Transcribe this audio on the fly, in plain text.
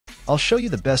I'll show you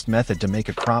the best method to make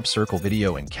a crop circle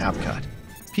video in Capcut.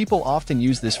 People often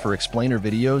use this for explainer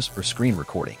videos or screen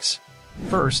recordings.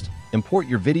 First, import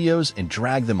your videos and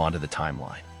drag them onto the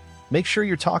timeline. Make sure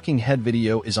your talking head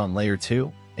video is on layer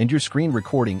 2 and your screen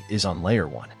recording is on layer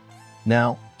 1.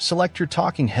 Now, select your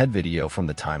talking head video from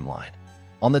the timeline.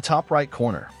 On the top right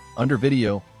corner, under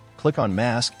Video, click on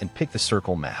Mask and pick the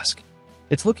circle mask.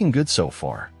 It's looking good so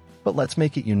far, but let's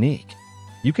make it unique.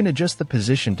 You can adjust the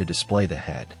position to display the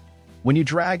head. When you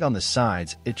drag on the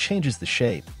sides, it changes the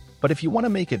shape, but if you want to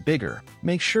make it bigger,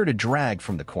 make sure to drag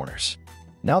from the corners.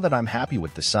 Now that I'm happy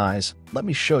with the size, let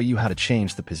me show you how to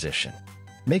change the position.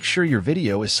 Make sure your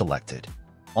video is selected.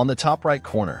 On the top right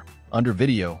corner, under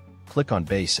Video, click on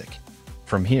Basic.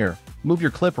 From here, move your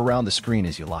clip around the screen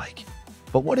as you like.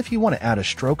 But what if you want to add a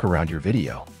stroke around your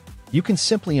video? You can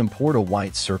simply import a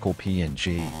white circle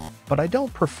PNG, but I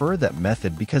don't prefer that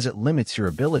method because it limits your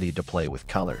ability to play with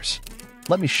colors.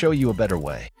 Let me show you a better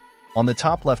way. On the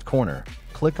top left corner,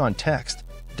 click on Text,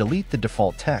 delete the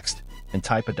default text, and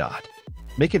type a dot.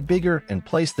 Make it bigger and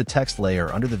place the text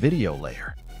layer under the video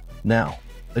layer. Now,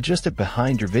 adjust it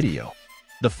behind your video.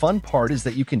 The fun part is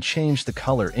that you can change the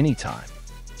color anytime.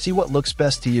 See what looks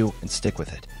best to you and stick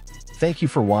with it. Thank you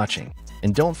for watching,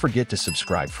 and don't forget to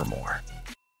subscribe for more.